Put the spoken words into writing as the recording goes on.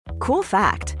Cool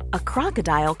fact, a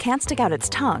crocodile can't stick out its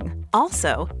tongue.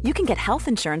 Also, you can get health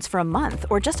insurance for a month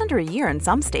or just under a year in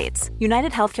some states.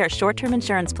 United Healthcare short-term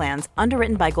insurance plans,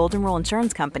 underwritten by Golden Rule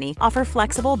Insurance Company, offer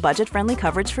flexible, budget-friendly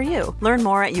coverage for you. Learn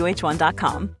more at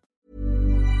uh1.com.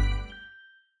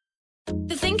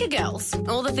 The Thinker Girls.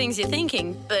 All the things you're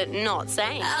thinking, but not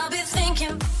saying. I'll be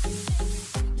thinking.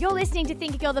 You're listening to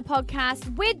Thinker Girl, the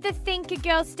podcast with the Thinker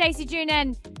Girl, Stacey June,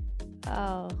 and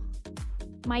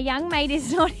my young mate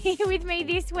is not here with me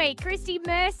this week. Christy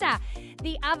Mercer,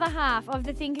 the other half of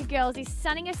the Thinker Girls, is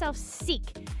sunning herself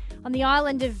sick on the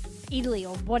island of Italy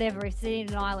or whatever. It's in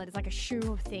an island. It's like a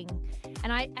shoe thing.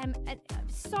 And I'm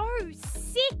so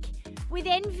sick with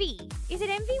envy. Is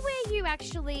it envy where you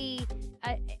actually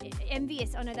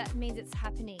envious? Oh no, that means it's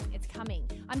happening. It's coming.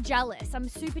 I'm jealous. I'm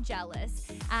super jealous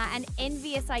and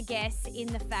envious, I guess, in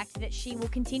the fact that she will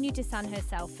continue to sun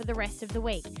herself for the rest of the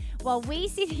week while we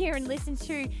sit here and listen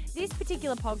to this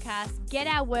particular podcast, get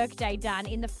our workday done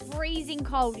in the freezing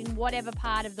cold in whatever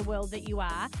part of the world that you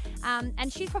are.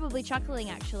 And she's probably chuckling,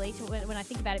 actually, when I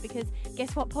think about it, because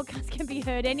guess what? Podcasts can be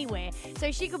heard anywhere.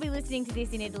 So she could be listening to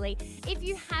this in Italy. If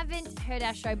you haven't heard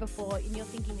our show before and you're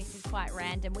thinking this is quite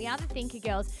random, we are the Thinker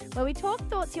Girls, where we talk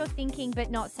thoughts you're thinking but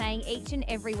not saying each and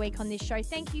every week on this show.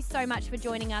 Thank you so much for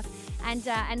joining us. And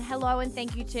hello, and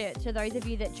thank you to those of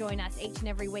you that join us each and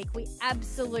every week. We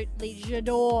absolutely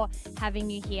adore having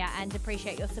you here and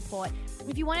appreciate your support.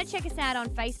 If you want to check us out on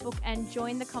Facebook and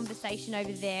join the conversation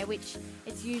over there, which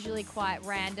it's usually quite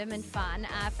random and fun,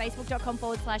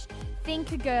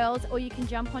 facebook.com/thinkergirls, or you can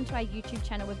jump onto our YouTube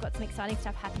channel. We've got some exciting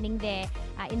stuff happening there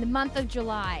in the month of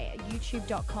July,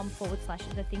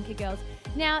 youtube.com/thethinkergirls.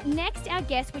 Now, next, our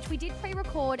guest, which we did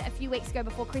pre-record a few weeks ago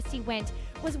before Christy went,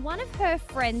 was one of her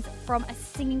friends from a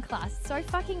singing class. So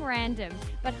fucking random,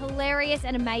 but hilarious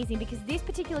and amazing, because this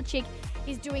particular chick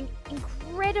is doing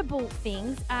incredible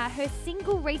things. Her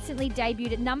single recently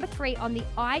debuted at number 3 on the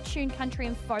iTunes Country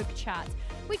and Folk charts,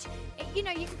 which, you know,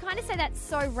 you can kind of say that's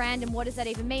so random. What does that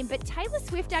even mean? But Taylor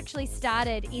Swift actually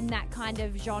started in that kind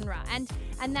of genre, and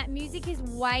that music is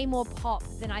way more pop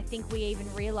than I think we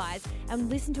even realise, and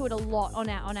listen to it a lot on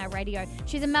our radio.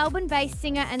 She's a Melbourne-based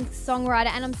singer and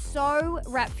songwriter, and I'm so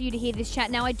rapt for you to hear this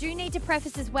chat. Now, I do need to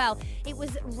preface as well, it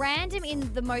was random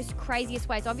in the most craziest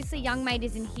ways. Obviously, Young Mate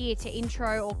isn't here to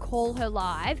intro or call her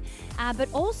live, but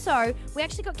also we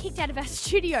actually got kicked out of our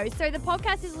studio, so the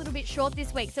podcast is a little bit short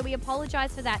this week, so we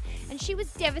apologise for that. And she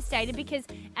was devastated because,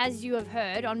 as you have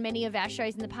heard on many of our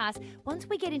shows in the past, once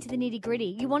we get into the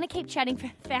nitty-gritty, you want to keep chatting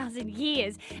for 1,000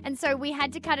 years. And so we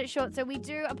had to cut it short. So we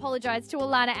do apologise to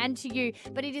Alana and to you,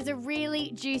 but it is a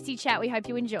really juicy chat. We hope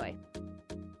you enjoy.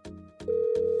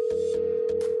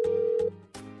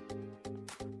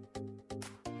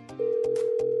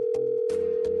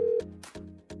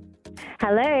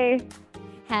 Hello.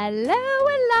 Hello,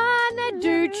 Alana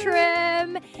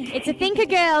Dutram. It's a Thinker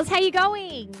Girls. How you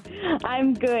going?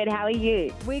 I'm good. How are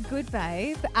you? We're good,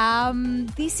 babe.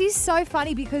 This is so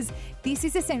funny because this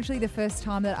is essentially the first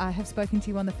time that I have spoken to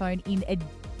you on the phone in a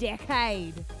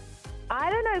decade. I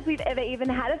don't know if we've ever even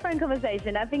had a phone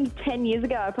conversation. I think 10 years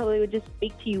ago, I probably would just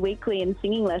speak to you weekly in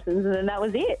singing lessons, and then that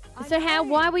was it. So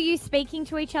why were you speaking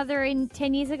to each other in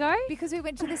 10 years ago? Because we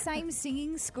went to the same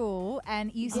singing school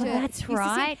and used to... That's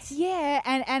right. Yeah,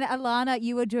 and Alana,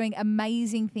 you were doing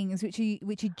amazing things, which you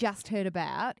just heard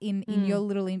about in your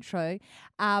little intro.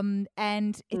 And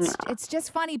it's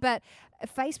just funny, but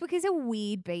Facebook is a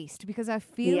weird beast because I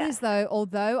feel as though,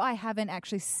 although I haven't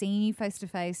actually seen you face to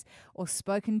face or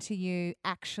spoken to you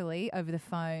actually over the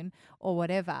phone or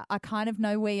whatever, I kind of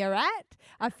know where you're at.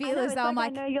 I feel as though I'm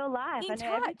like, I know your life. I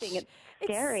know everything. It's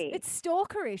scary. It's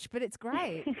stalkerish, but it's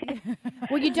great.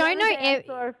 Well, you don't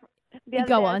know.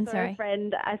 Go on, sorry.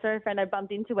 I saw a friend. I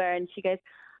bumped into her, and she goes,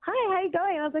 "Hi, how you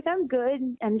going?" I was like, "I'm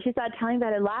good." And she started telling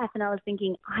about her life, and I was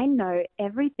thinking, I know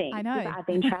everything. I know. I've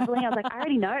been traveling. I was like, I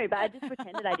already know, but I just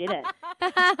pretended I didn't.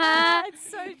 It's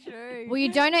so true. Well,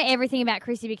 you don't know everything about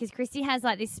Christy because Christy has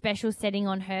like this special setting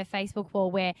on her Facebook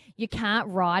wall where you can't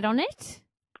write on it.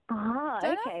 Oh,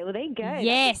 okay. Well, there you go.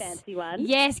 Yes. That's a fancy one.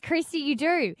 Yes, Christy, you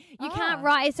do. You can't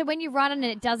write. So when you write on it,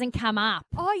 it doesn't come up.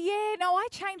 Oh, yeah. No, I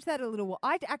changed that a little while.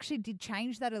 I actually did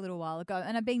change that a little while ago,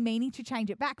 and I've been meaning to change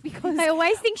it back because... I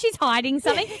always think she's hiding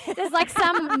something. There's like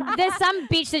some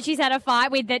bitch that she's had a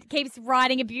fight with that keeps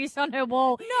writing abuse on her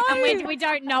wall. No. And we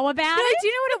don't know about it. Do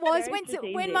you know what it was?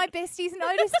 Very When my besties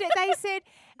noticed it, they said...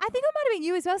 I think it might have been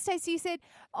you as well, Stacey. You said,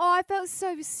 "Oh, I felt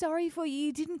so sorry for you.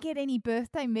 You didn't get any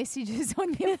birthday messages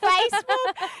on your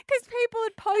Facebook because people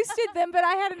had posted them, but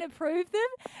I hadn't approved them.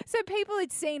 So people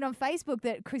had seen on Facebook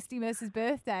that Christy Mercer's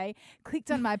birthday, clicked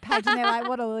on my page, and they're like,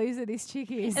 "What a loser this chick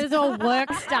is." It was all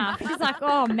work stuff. She's like,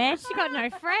 oh, man, she got no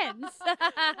friends.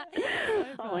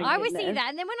 Oh, my I was thinking goodness. that.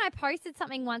 And then when I posted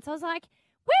something once, I was like,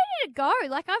 where did it go?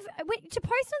 Like, to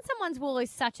post on someone's wall is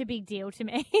such a big deal to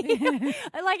me.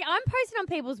 Like, I'm posting on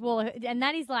people's wall, and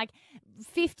that is like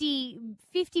 50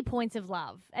 points of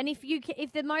love. And if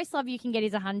the most love you can get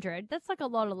is 100, that's like a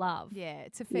lot of love. Yeah,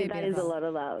 it's a fair That bit. is of a lot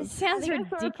of love. It sounds I think I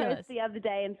saw a ridiculous. post the other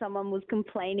day and someone was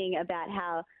complaining about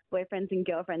how boyfriends and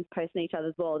girlfriends post on each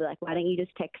other's wall. They're like, why don't you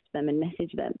just text them and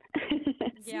message them?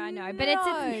 Yeah, I know, but No,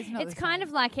 it's not it's the kind same.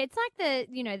 of like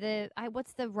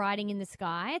what's the writing in the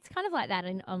sky? It's kind of like that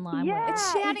in online world.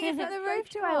 It's shouting it from the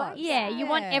rooftops. Yeah, you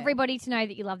want everybody to know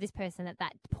that you love this person at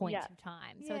that point Yeah. of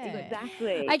time. So it's a Yeah. good.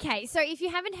 Exactly. Okay, so if you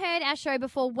haven't heard our show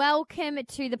before, welcome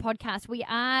to the podcast. We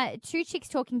are two chicks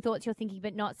talking thoughts you're thinking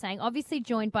but not saying. Obviously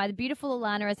joined by the beautiful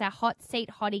Alana as our hot seat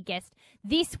hottie guest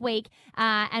this week,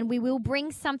 and we will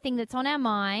bring something that's on our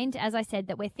mind, as I said,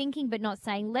 that we're thinking but not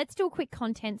saying. Let's do a quick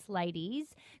contents, ladies.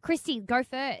 Christy, go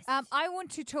first. I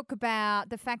want to talk about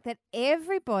the fact that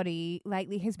everybody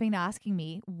lately has been asking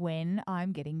me when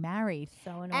I'm getting married.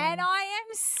 So annoying. And I am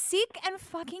sick and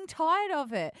fucking tired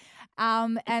of it.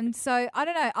 And so I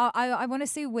don't know. I want to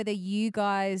see whether you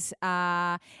guys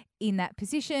are in that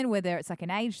position, whether it's like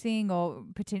an age thing or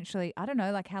potentially, I don't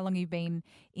know, like how long you've been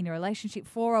in a relationship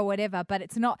for or whatever. But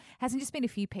it's hasn't just been a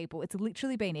few people. It's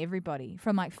literally been everybody,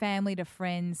 from like family to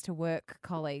friends to work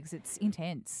colleagues. It's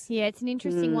intense. Yeah, it's an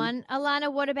interesting one.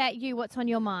 Alana, what about you? What's on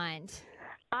your mind?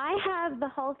 I have the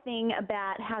whole thing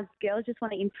about how girls just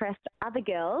want to impress other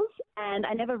girls, and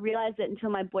I never realized it until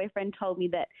my boyfriend told me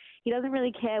that he doesn't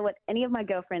really care what any of my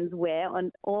girlfriends wear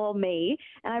or me,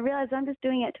 and I realized I'm just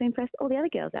doing it to impress all the other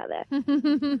girls out there.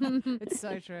 It's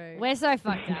so true. We're so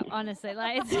fucked up, honestly.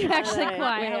 Like, it's actually know,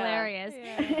 quite we are. hilarious.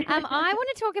 I want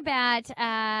to talk about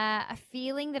a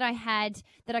feeling that I had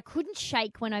that I couldn't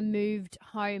shake when I moved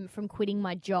home from quitting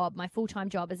my job, my full-time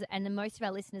job, and then most of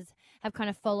our listeners have kind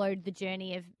of followed the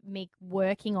journey of me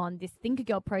working on this Think a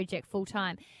Girl project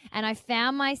full-time. And I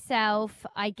found myself,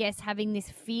 I guess, having this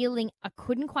feeling I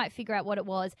couldn't quite figure out what it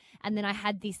was. And then I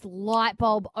had this light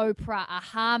bulb Oprah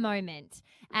aha moment.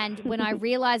 And when I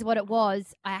realized what it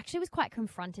was, I actually was quite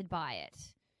confronted by it.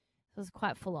 It was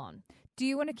quite full on. Do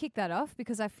you want to kick that off?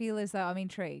 Because I feel as though I'm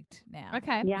intrigued now.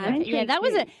 Okay. Yeah, I'm yeah. intrigued That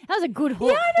was too. a good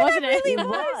hook, wasn't it? really It was.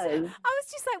 was. I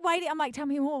was just like waiting. I'm like, tell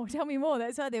me more, tell me more.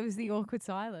 That's why there was the awkward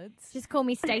silence. Just call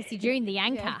me Stacey June, the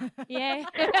anchor. Yeah.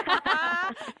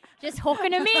 Just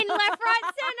hooking them in left, right,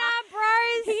 centre,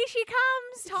 bros. Here she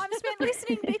comes. Time spent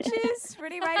listening, bitches. For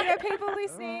any radio people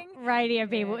listening. Radio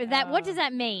people. What does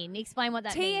that mean? Explain what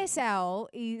that means.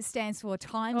 TSL stands for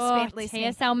time Oh, spent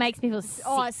listening. TSL makes me feel sick.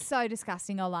 Oh, it's so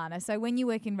disgusting, Alana. So when you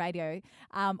work in radio,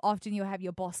 often you'll have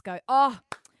your boss go, oh,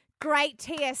 great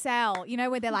TSL. You know,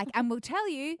 where they're like, and we'll tell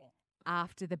you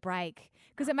after the break.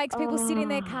 Because it makes people sit in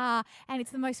their car, and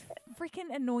it's the most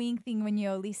freaking annoying thing when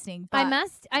you're listening. But I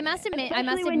must admit,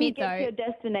 Especially when you get to though. your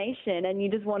destination and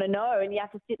you just want to know and you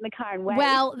have to sit in the car and wait.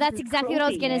 Well, This that's is exactly what I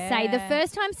was cruelty. going to say. The Yeah.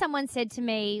 first time someone said to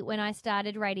me when I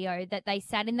started radio that they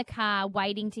sat in the car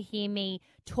waiting to hear me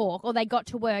talk, or they got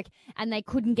to work and they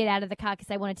couldn't get out of the car because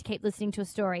they wanted to keep listening to a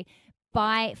story,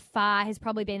 by far has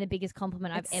probably been the biggest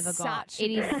compliment It's I've ever got. such a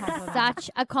It is good compliment. such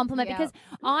a compliment Yeah. because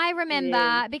I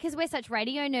remember, because we're such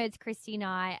radio nerds, Christy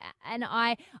and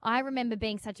I remember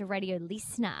being such a radio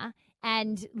listener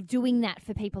and doing that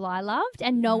for people I loved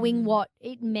and knowing what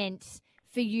it meant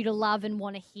for you to love and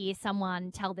want to hear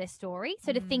someone tell their story.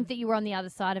 So to think that you were on the other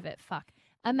side of it, fuck.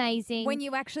 Amazing. when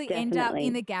you actually end up Definitely.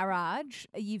 in the garage,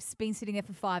 you've been sitting there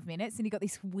for 5 minutes and you've got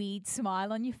this weird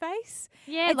smile on your face.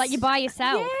 yeah, like you're by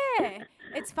yourself. Yeah.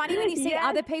 It's funny when you see Yeah.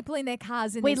 other people in their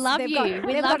cars and We they've love got, you.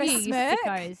 We they've love got a you, you smirk.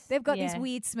 sickos. They've got this Yeah.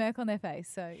 weird smirk on their face.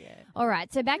 So, yeah. All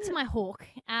right, so back to my hook.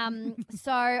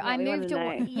 So I we wanna moved.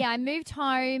 know. I moved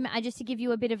home. Just to give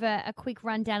you a bit of a quick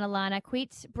rundown, Alana.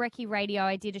 Quit Brekkie Radio.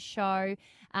 I did a show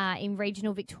in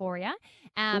regional Victoria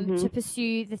to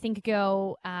pursue the Think a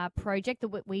Girl project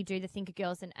that we do, the Think a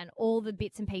Girls, and all the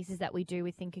bits and pieces that we do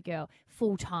with Think a Girl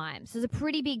full time. So it's a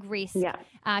pretty big risk, Yeah.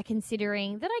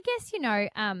 considering that I guess,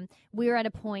 we're at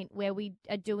a point where we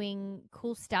are doing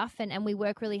cool stuff and we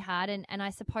work really hard. And I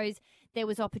suppose there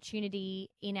was opportunity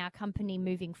in our company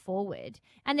moving forward.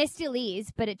 And there still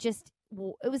is, but it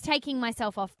was taking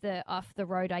myself off the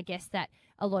road, I guess, that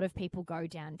a lot of people go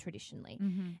down traditionally.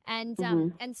 And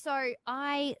so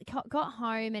I got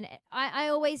home and I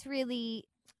always really,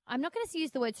 I'm not going to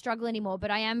use the word struggle anymore,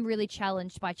 but I am really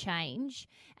challenged by change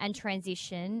and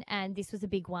transition. And this was a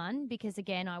big one because,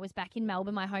 again, I was back in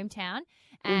Melbourne, my hometown,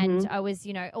 and I was,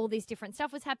 all this different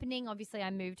stuff was happening. Obviously, I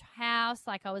moved house.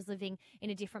 Like, I was living in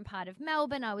a different part of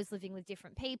Melbourne. I was living with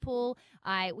different people.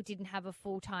 I didn't have a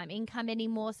full-time income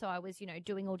anymore, so I was,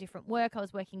 doing all different work. I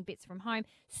was working bits from home.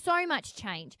 So much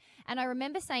change. And I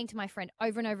remember saying to my friend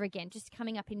over and over again, just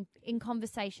coming up in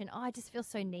conversation, I just feel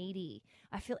so needy.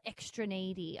 I feel extra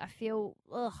needy. I feel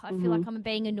like I'm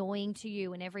being annoying to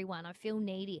you and everyone. I feel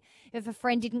needy. If a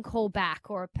friend didn't call back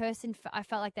or a person, I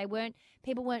felt like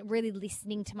people weren't really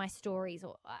listening to my stories,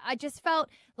 or I just felt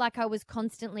like I was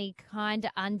constantly kind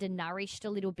of undernourished a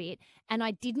little bit. And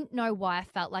I didn't know why I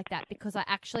felt like that, because I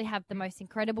actually have the most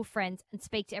incredible friends and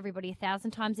speak to everybody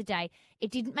 1,000 times a day.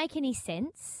 It didn't make any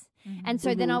sense. And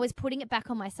so then I was putting it back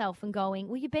on myself and going,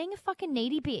 well, you're being a fucking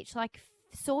needy bitch. Like,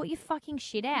 sort your fucking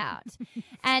shit out.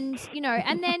 And,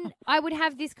 and then I would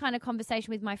have this kind of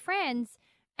conversation with my friends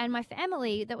and my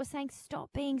family that was saying, stop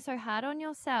being so hard on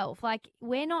yourself. Like,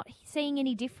 we're not seeing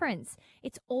any difference.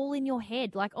 It's all in your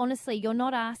head. Like, honestly, you're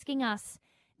not asking us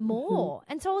more.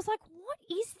 And so I was like, what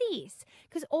is this?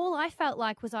 Because all I felt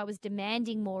like was I was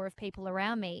demanding more of people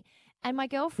around me. And my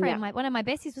girlfriend, one of my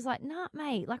besties, was like, nah,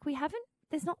 mate, like,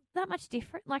 there's not that much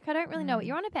different. Like, I don't really know what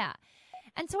you're on about.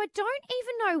 And so I don't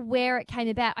even know where it came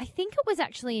about. I think it was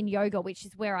actually in yoga, which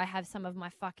is where I have some of my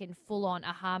fucking full-on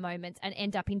aha moments and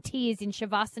end up in tears in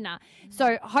Shavasana.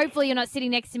 So hopefully you're not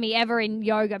sitting next to me ever in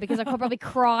yoga, because I'm probably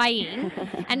crying.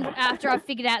 And after I've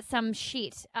figured out some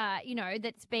shit,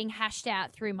 that's being hashed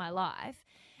out through my life.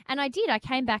 And I did. I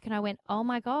came back and I went, oh,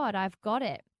 my God, I've got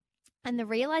it. And the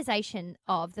realization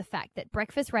of the fact that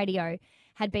breakfast radio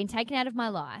had been taken out of my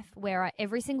life, where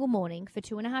every single morning for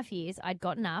 2.5 years I'd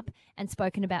gotten up and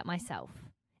spoken about myself,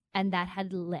 and that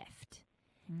had left.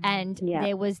 And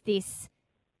there was this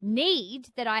need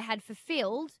that I had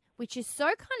fulfilled, which is so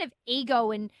kind of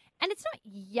ego and it's not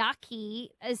yucky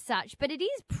as such, but it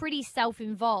is pretty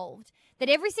self-involved, that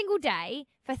every single day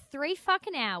for 3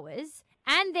 fucking hours,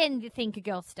 and then the Thinker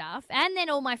Girl stuff, and then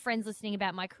all my friends listening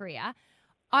about my career,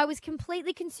 I was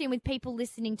completely consumed with people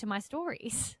listening to my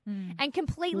stories and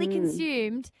completely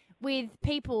consumed with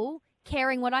people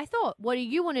caring what I thought. What do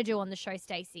you want to do on the show,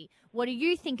 Stacey? What do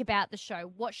you think about the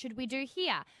show? What should we do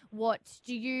here? And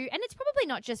it's probably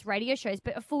not just radio shows,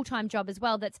 but a full-time job as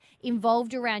well that's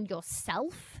involved around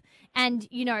yourself. And,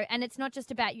 and it's not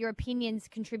just about your opinions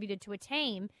contributed to a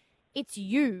team. It's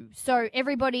you. So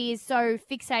everybody is so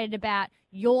fixated about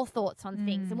your thoughts on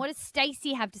things. And what does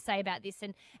Stacey have to say about this?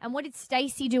 And what did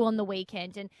Stacey do on the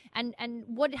weekend? And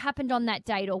what happened on that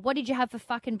date? Or what did you have for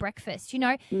fucking breakfast?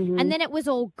 And then it was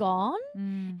all gone.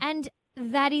 And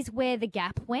that is where the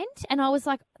gap went. And I was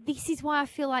like, this is why I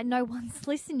feel like no one's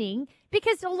listening,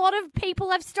 because a lot of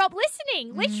people have stopped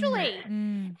listening, literally.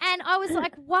 And I was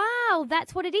like, wow,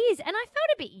 that's what it is. And I felt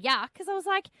a bit yuck, because I was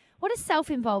like, what a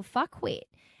self-involved fuckwit.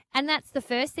 And that's the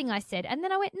first thing I said. And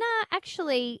then I went, nah,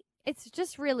 actually, it's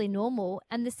just really normal.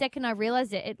 And the second I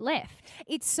realized it, it left.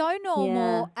 It's so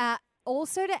normal.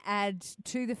 Also, to add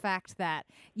to the fact that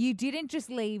you didn't just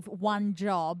leave one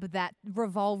job that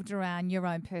revolved around your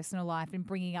own personal life and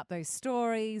bringing up those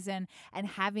stories and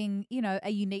having,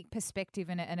 a unique perspective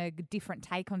and a different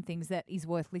take on things that is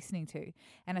worth listening to.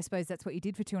 And I suppose that's what you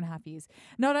did for 2.5 years.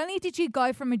 Not only did you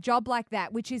go from a job like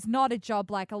that, which is not a job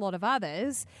like a lot of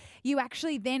others, you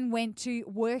actually then went to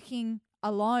working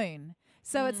alone.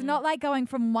 So it's not like going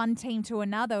from one team to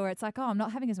another where it's like, oh, I'm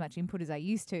not having as much input as I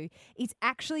used to. It's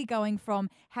actually going from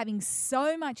having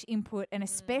so much input and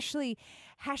especially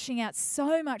hashing out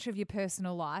so much of your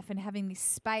personal life and having this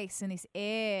space and this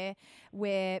air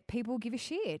where people give a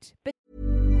shit. But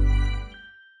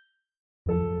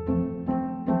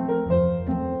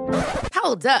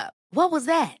Hold up. What was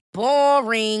that?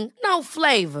 Boring. No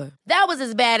flavor. That was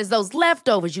as bad as those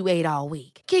leftovers you ate all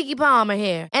week. Keke Palmer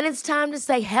here. And it's time to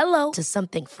say hello to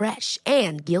something fresh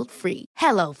and guilt-free.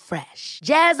 HelloFresh.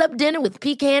 Jazz up dinner with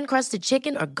pecan-crusted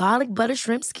chicken or garlic butter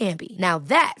shrimp scampi. Now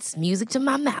that's music to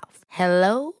my mouth.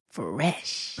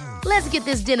 HelloFresh. Let's get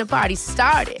this dinner party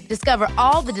started. Discover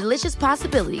all the delicious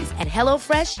possibilities at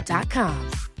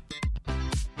HelloFresh.com.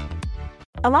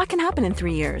 A lot can happen in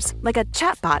 3 years, like a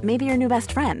chatbot may be your new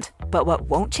best friend. But what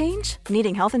won't change?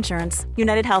 Needing health insurance.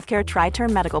 United Healthcare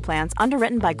Tri-Term Medical Plans,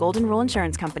 underwritten by Golden Rule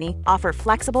Insurance Company, offer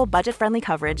flexible, budget-friendly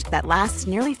coverage that lasts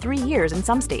nearly 3 years in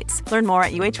some states. Learn more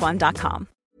at uh1.com.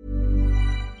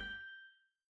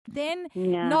 Then,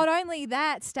 not only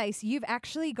that, Stacey, you've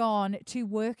actually gone to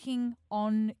working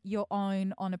on your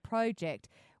own on a project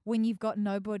when you've got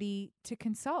nobody to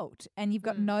consult and you've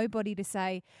got nobody to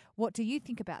say, what do you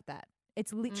think about that?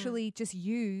 It's literally just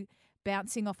you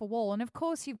bouncing off a wall. And of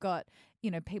course you've got,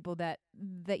 people that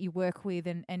you work with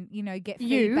and get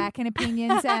feedback and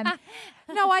opinions. And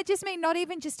no, I just mean not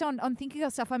even just on Think a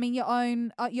Girl stuff. I mean your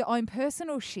own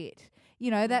personal shit.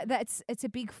 It's a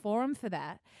big forum for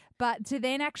that. But to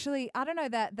then actually, I don't know,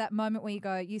 that moment where you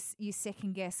go, you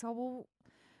second guess, oh, well,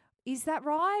 is that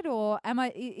right? Or I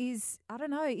don't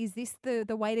know, is this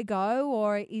the way to go,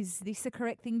 or is this the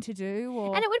correct thing to do?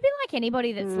 Or And it would be like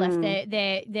anybody that's left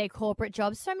their corporate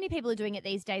jobs. So many people are doing it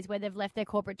these days where they've left their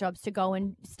corporate jobs to go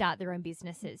and start their own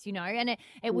businesses, and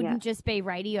it wouldn't just be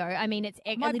radio. I mean, it's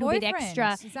a little bit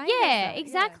extra. Yeah,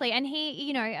 exactly. Yeah. And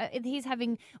he, he's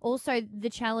having also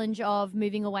the challenge of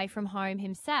moving away from home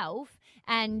himself.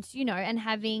 And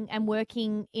and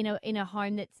working in a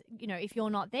home that's, if you're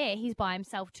not there, he's by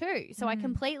himself too. So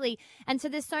and so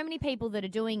there's so many people that are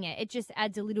doing it. It just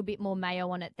adds a little bit more mayo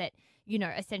on it that,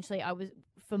 essentially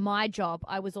for my job,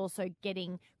 I was also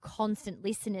getting constant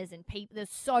listeners and people. There's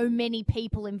so many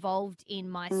people involved in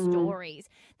my stories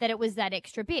that it was that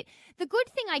extra bit. The good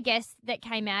thing, I guess, that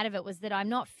came out of it was that I'm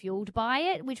not fueled by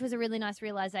it, which was a really nice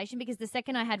realization, because the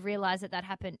second I had realized that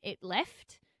happened, it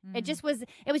left. It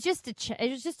was just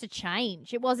a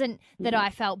change. It wasn't that I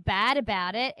felt bad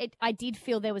about it. I did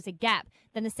feel there was a gap.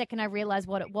 Then the second I realized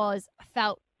what it was, I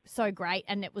felt so great,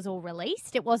 and it was all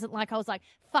released. It wasn't like I was like,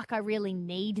 fuck, I really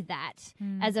need that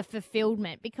as a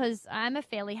fulfillment, because I'm a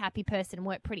fairly happy person and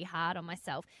work pretty hard on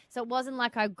myself. So it wasn't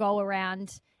like I go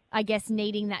around, I guess,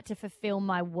 needing that to fulfill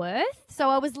my worth. So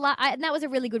I was like, and that was a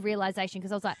really good realization,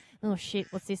 because I was like, oh shit,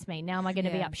 what's this mean? Now am I going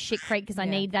to be up shit creek because I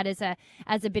need that as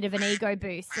a bit of an ego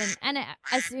boost? And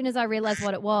as soon as I realized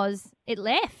what it was, it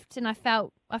left, and I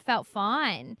felt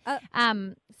fine.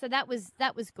 So that was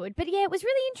good. But yeah, it was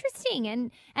really interesting,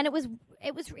 and it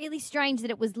was really strange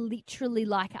that it was literally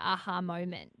like an aha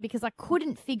moment, because I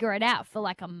couldn't figure it out for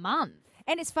like a month.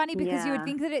 And it's funny because you would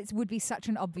think that it would be such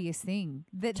an obvious thing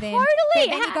that then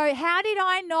you go, how did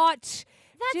I not?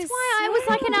 That's why I was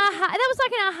like an aha. That was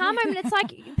like an aha moment. It's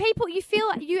like people. You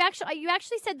feel you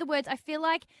actually said the words. I feel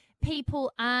like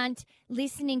people aren't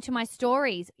listening to my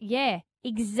stories. Yeah,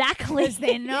 exactly. Because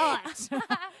they're not.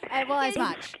 As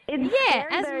much. It's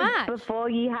as much. Before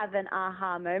you have an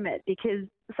aha moment, because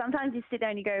sometimes you sit there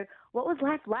and you go, what was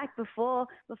life like before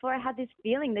I had this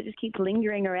feeling that just keeps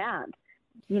lingering around?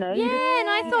 And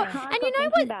I thought, and you know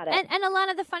what, and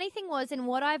Alana, the funny thing was, and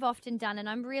what I've often done, and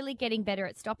I'm really getting better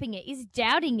at stopping it, is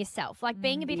doubting yourself, like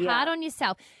being a bit hard on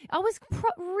yourself. I was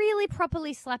really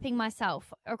properly slapping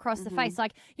myself across the face,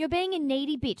 like, you're being a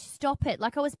needy bitch, stop it.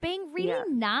 Like, I was being really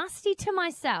nasty to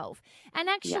myself. And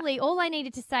actually, all I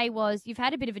needed to say was, you've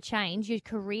had a bit of a change, your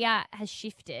career has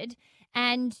shifted,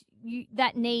 and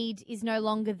that need is no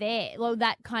longer there. Well,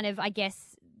 that kind of, I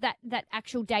guess, that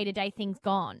actual day-to-day thing's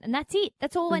gone. And that's it.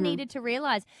 That's all I needed to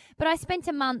realize. But I spent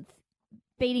a month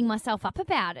beating myself up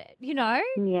about it,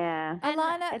 Yeah.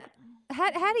 Alana,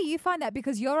 how do you find that?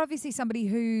 Because you're obviously somebody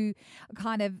who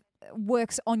kind of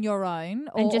works on your own.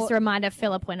 And just a reminder,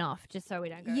 Philip went off, just so we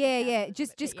don't go. Yeah.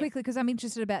 Just quickly, because I'm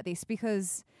interested about this,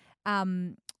 because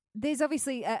there's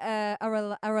obviously a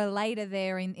relator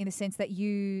there in the sense that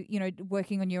you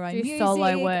working on your own music,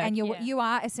 solo work, and you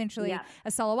are essentially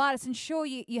a solo artist. And sure,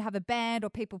 you have a band or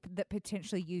people that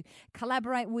potentially you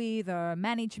collaborate with, or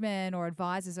management or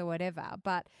advisors or whatever.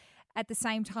 But at the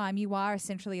same time, you are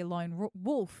essentially a lone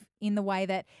wolf in the way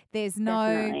that there's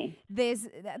no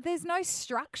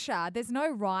structure, there's no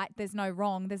right, there's no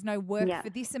wrong, there's no work for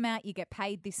this amount, you get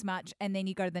paid this much, and then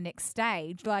you go to the next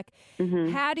stage. Like,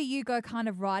 how do you go kind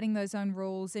of writing those own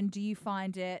rules, and do you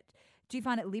find it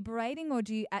liberating, or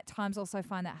do you at times also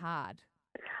find that hard?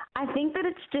 I think that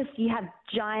it's just, you have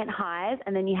giant highs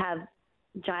and then you have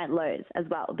giant lows as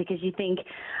well, because you think,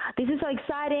 this is so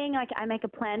exciting, like I make a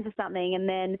plan for something, and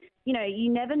then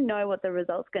you never know what the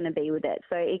result's going to be with it.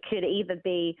 So it could either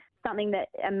be something that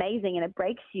amazing and it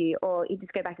breaks you, or you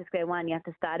just go back to square one, you have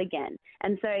to start again.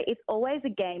 And so it's always a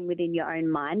game within your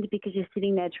own mind, because you're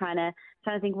sitting there trying to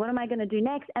think, what am I going to do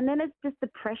next? And then it's just the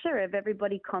pressure of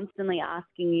everybody constantly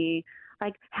asking you,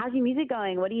 like, how's your music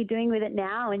going? What are you doing with it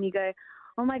now? And you go,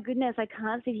 oh my goodness, I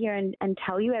can't sit here and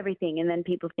tell you everything. And then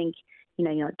people think,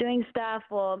 you're not doing stuff,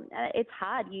 or it's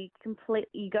hard. You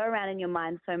go around in your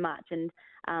mind so much, and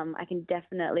I can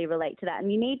definitely relate to that.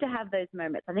 And you need to have those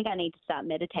moments. I think I need to start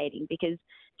meditating, because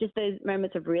just those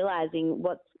moments of realizing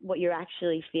what you're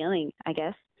actually feeling, I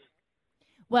guess.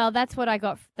 Well, that's what I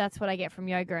got. That's what I get from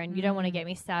yoga, and you don't want to get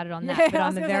me started on that. Yeah, but I I'm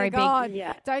was a gonna say, very big. God,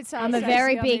 Yeah. don't start. I'm a Stacey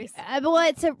very on big. this. Well,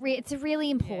 it's a really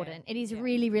important. It is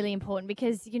really, really important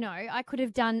because I could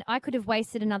have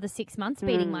wasted another 6 months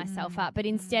beating myself up, but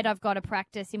instead I've got a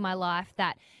practice in my life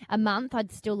that a month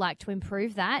I'd still like to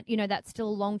improve that. That's still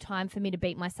a long time for me to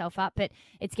beat myself up, but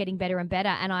it's getting better and better,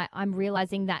 and I'm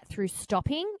realizing that through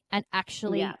stopping and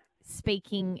actually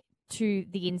speaking to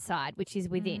the inside, which is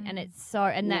within, and it's so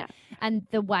and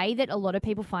the way that a lot of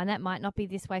people find that might not be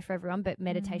this way for everyone, but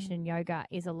meditation and yoga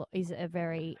is a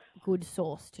very good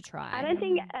source to try. I don't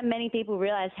think many people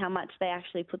realize how much they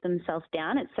actually put themselves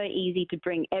down. It's so easy to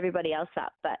bring everybody else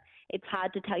up, but it's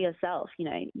hard to tell yourself,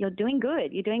 you're doing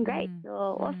good, you're doing great, you're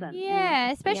awesome.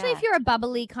 Yeah, especially if you're a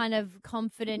bubbly kind of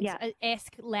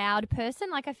confident-esque loud person.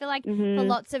 Like I feel like for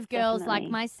lots of girls like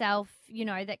myself,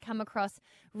 that come across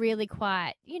really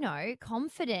quite,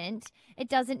 confident, it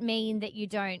doesn't mean that you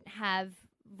don't have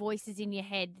voices in your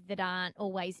head that aren't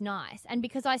always nice. And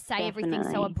because I say everything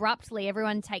so abruptly,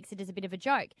 everyone takes it as a bit of a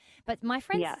joke. But my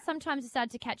friends sometimes have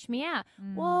started to catch me out.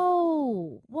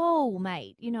 Whoa,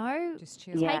 mate, Just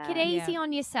chill. take it easy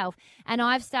on yourself. And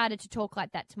I've started to talk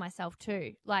like that to myself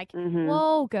too. Like,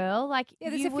 whoa, girl, like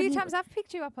there's a few times I've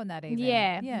picked you up on that even.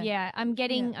 Yeah. I'm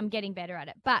getting better at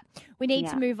it. But we need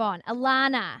to move on.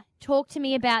 Alana, talk to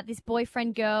me about this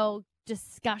boyfriend girl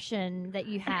discussion that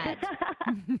you had.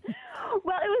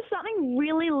 Well, it was something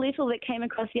really little that came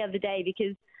across the other day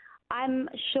because I'm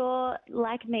sure,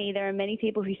 like me, there are many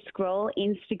people who scroll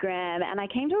Instagram, and I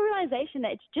came to a realization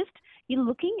that it's just you're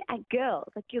looking at girls.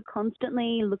 Like you're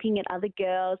constantly looking at other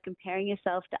girls, comparing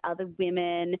yourself to other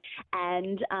women,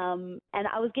 and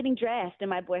I was getting dressed, and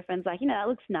my boyfriend's like, that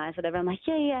looks nice, whatever. I'm like,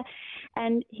 yeah.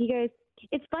 And he goes,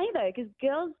 it's funny though, because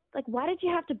girls, like, why did you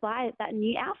have to buy that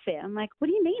new outfit? I'm like, what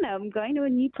do you mean? I'm going to a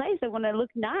new place. I want to look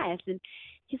nice. And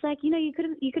he's like, you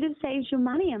could have saved your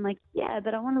money. I'm like, yeah,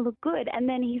 but I want to look good. And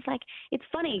then he's like, it's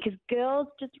funny because girls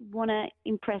just want to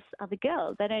impress other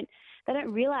girls. They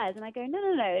don't realize. And I go,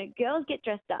 no. Girls get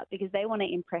dressed up because they want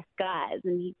to impress guys.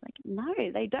 And he's like, no,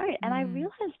 they don't. And I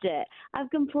realized it. I've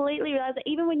completely realized that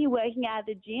even when you're working out at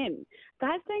the gym,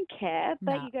 guys don't care.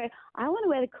 But you go, I want to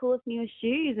wear the coolest, newest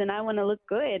shoes and I want to look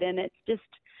good. And it's just,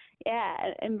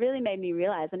 it really made me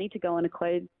realize I need to go on a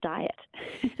clothes diet.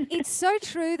 It's so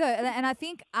true though, and I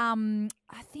think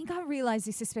I realised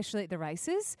this especially at the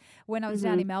races when I was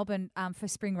down in Melbourne for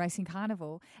Spring Racing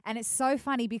Carnival, and it's so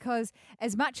funny because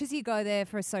as much as you go there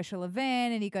for a social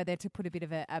event and you go there to put a bit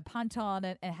of a punt on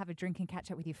and have a drink and catch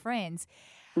up with your friends,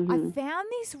 I found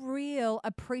this real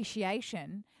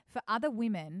appreciation for other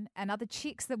women and other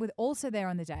chicks that were also there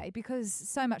on the day, because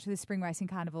so much of the Spring Racing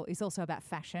Carnival is also about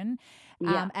fashion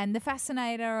and the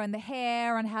fascinator and the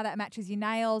hair and how that matches your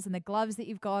nails and the gloves that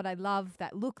you've got. I love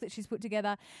that look that she's put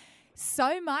together.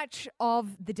 So much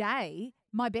of the day,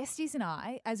 my besties and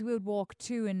I, as we would walk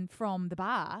to and from the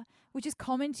bar, were just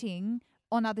commenting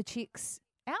on other chicks'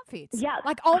 outfits. Yeah,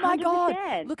 like, oh my 100%.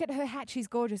 God, look at her hat, she's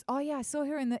gorgeous. Oh yeah, I saw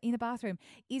her in the bathroom.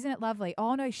 Isn't it lovely?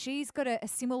 Oh no, she's got a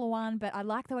similar one, but I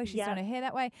like the way she's done her hair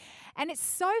that way. And it's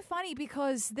so funny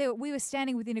because we were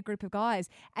standing within a group of guys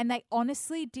and they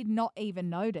honestly did not even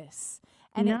notice.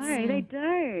 And no, they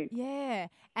don't. Yeah.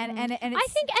 And it's,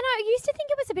 I used to think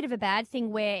it was a bit of a bad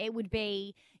thing where it would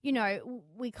be,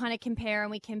 we kind of compare and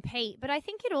we compete, but I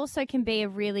think it also can be a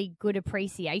really good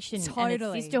appreciation and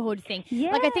a sisterhood thing.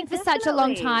 Yeah, like I think for such a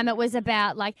long time it was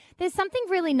about like there's something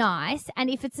really nice,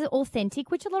 and if it's authentic,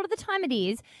 which a lot of the time it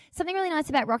is, something really nice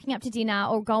about rocking up to dinner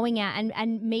or going out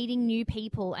and meeting new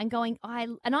people and going, I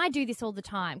do this all the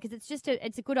time because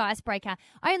it's a good icebreaker.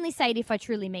 I only say it if I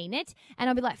truly mean it, and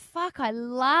I'll be like, fuck, I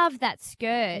love that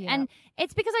skirt. And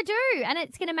it's because I do, and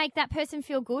it's going to make that person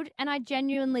feel good, and I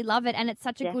genuinely love it, and it's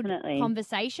such a good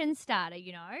conversation starter,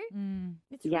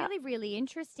 It's really, really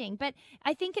interesting. But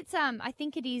I think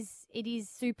it is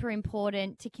super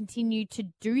important to continue to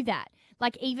do that.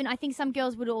 Like, even I think some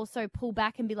girls would also pull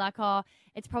back and be like, oh,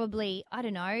 it's probably, I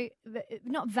don't know,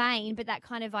 not vain, but that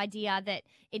kind of idea that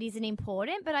it isn't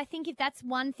important. But I think if that's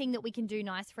one thing that we can do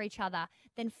nice for each other,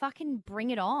 then fucking bring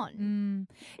it on.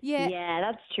 Yeah,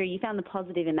 that's true. You found the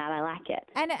positive in that. I like it.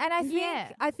 And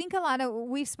I think Alana,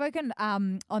 we've spoken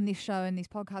on this show and this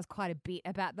podcast quite a bit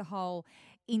about the whole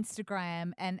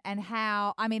Instagram and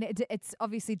how, I mean, it's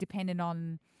obviously dependent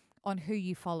on who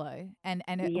you follow and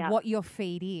what your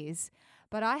feed is.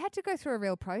 But I had to go through a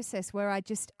real process where I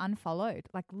just unfollowed,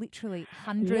 like literally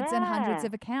hundreds and hundreds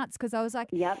of accounts, because I was like,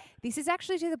 this is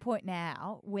actually to the point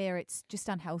now where it's just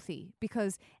unhealthy,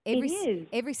 because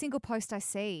every single post I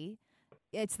see,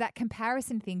 it's that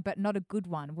comparison thing, but not a good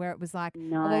one, where it was like,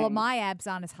 well, my abs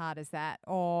aren't as hard as that,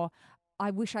 or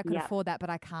I wish I could afford that, but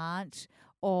I can't.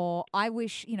 Or I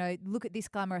wish, look at this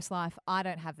glamorous life. I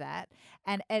don't have that.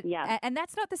 And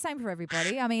that's not the same for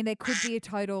everybody. I mean, there could be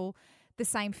the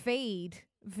same feed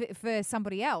for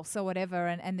somebody else or whatever,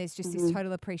 and there's just this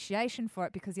total appreciation for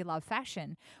it because you love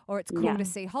fashion, or it's cool to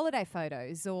see holiday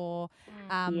photos, or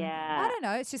I don't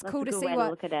know, it's just cool to see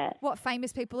what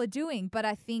famous people are doing. But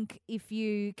I think if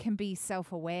you can be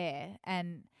self-aware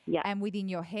and within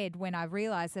your head, when I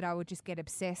realised that I would just get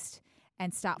obsessed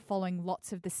and start following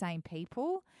lots of the same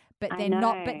people, but then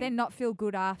not feel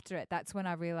good after it. That's when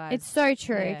I realised. It's so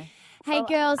true. Yeah. Hey,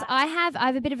 girls, I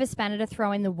have a bit of a spanner to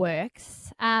throw in the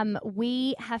works.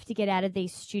 We have to get out of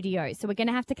these studios, so we're going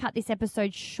to have to cut this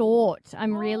episode short.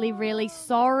 I'm really, really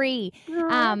sorry.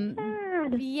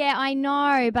 Yeah, I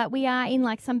know, but we are in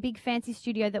like some big fancy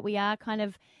studio that we are kind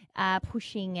of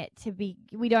pushing it to be.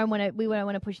 We don't want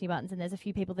to push any buttons, and there's a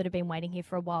few people that have been waiting here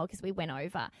for a while because we went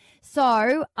over.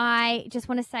 So I just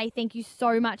want to say thank you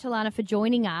so much, Alana, for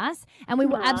joining us, and we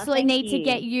will absolutely need to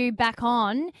get you back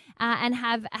on and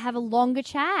have a longer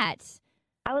chat.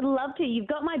 I would love to. You've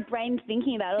got my brain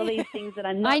thinking about all these things that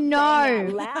I'm not saying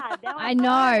out loud. I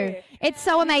know. It's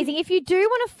so amazing. If you do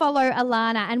want to follow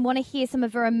Alana and want to hear some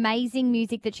of her amazing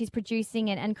music that she's producing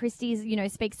and Christy's,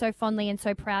 speaks so fondly and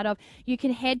so proud of, you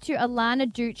can head to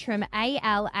Alana Doutrom,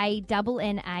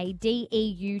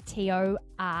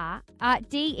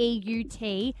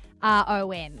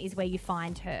 ALANNADEUTROM is where you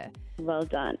find her. Well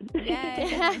done.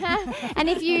 And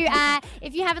if you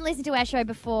haven't listened to our show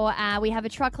before, we have a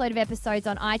truckload of episodes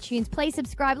on iTunes. Please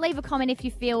subscribe. Leave a comment if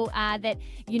you feel that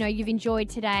you've enjoyed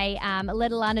today. Let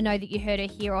Alana know that you heard her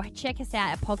here, or check us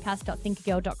out at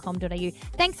podcast.thinkergirl.com.au.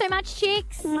 Thanks so much,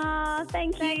 chicks.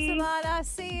 Thank you. Thanks, Alana.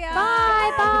 See ya.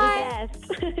 Bye.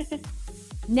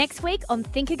 Next week on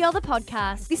Think a Girl, the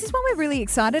podcast. This is one we're really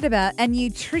excited about. A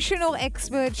nutritional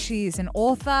expert. She's an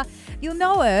author. You'll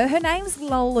know her. Her name's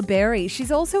Lola Berry.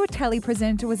 She's also a telly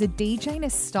presenter, was a DJ and a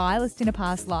stylist in a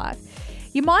past life.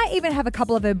 You might even have a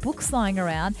couple of her books lying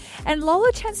around. And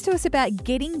Lola chats to us about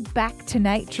getting back to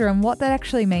nature and what that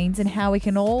actually means and how we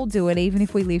can all do it, even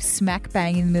if we live smack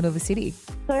bang in the middle of a city.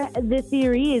 So the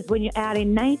theory is when you're out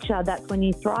in nature, that's when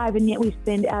you thrive, and yet we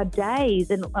spend our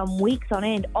days and weeks on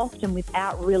end often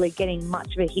without really getting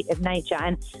much of a hit of nature.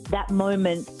 And that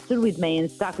moment stood with me and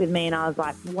stuck with me, and I was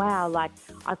like, wow, like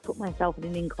I put myself in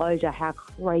an enclosure. How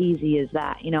crazy is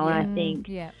that? And I think...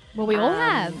 Yeah. Well, we all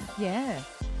have. Yeah.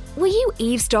 Were you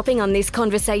eavesdropping on this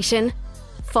conversation?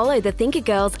 Follow the Thinker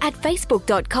Girls at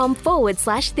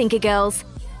facebook.com/thinkergirls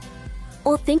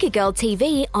or Thinker Girl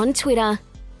TV on Twitter.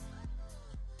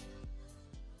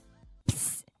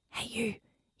 Psst. Hey,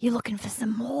 you looking for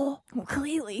some more? Well,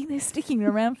 clearly they're sticking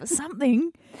around for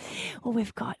something. Well,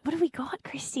 what do we got,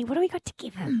 Christy? What do we got to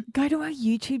give them? Go to our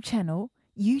YouTube channel,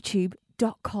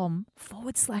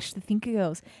 youtube.com/the Thinker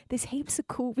Girls. There's heaps of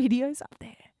cool videos up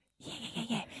there.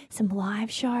 Yeah. Some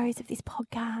live shows of this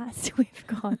podcast. We've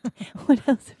got, what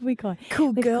else have we got?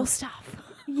 Cool girl stuff.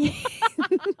 Yeah.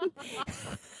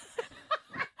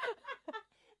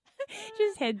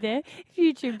 Just head there,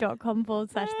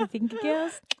 youtube.com/the Thinker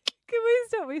Girls. Can we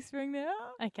stop whispering now?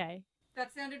 Okay.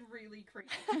 That sounded really creepy.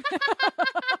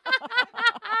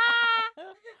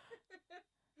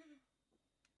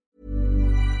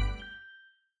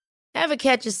 Ever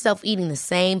catch yourself eating the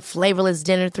same flavorless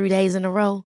dinner 3 days in a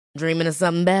row? Dreaming of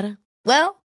something better?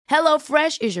 Well,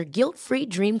 HelloFresh is your guilt-free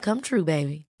dream come true,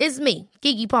 baby. It's me,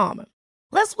 Keke Palmer.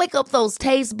 Let's wake up those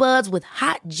taste buds with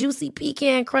hot, juicy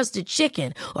pecan-crusted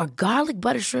chicken or garlic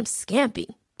butter shrimp scampi.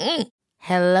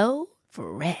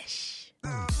 HelloFresh.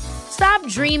 Stop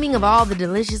dreaming of all the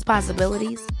delicious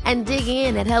possibilities and dig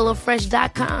in at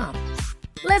HelloFresh.com.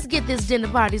 Let's get this dinner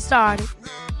party started.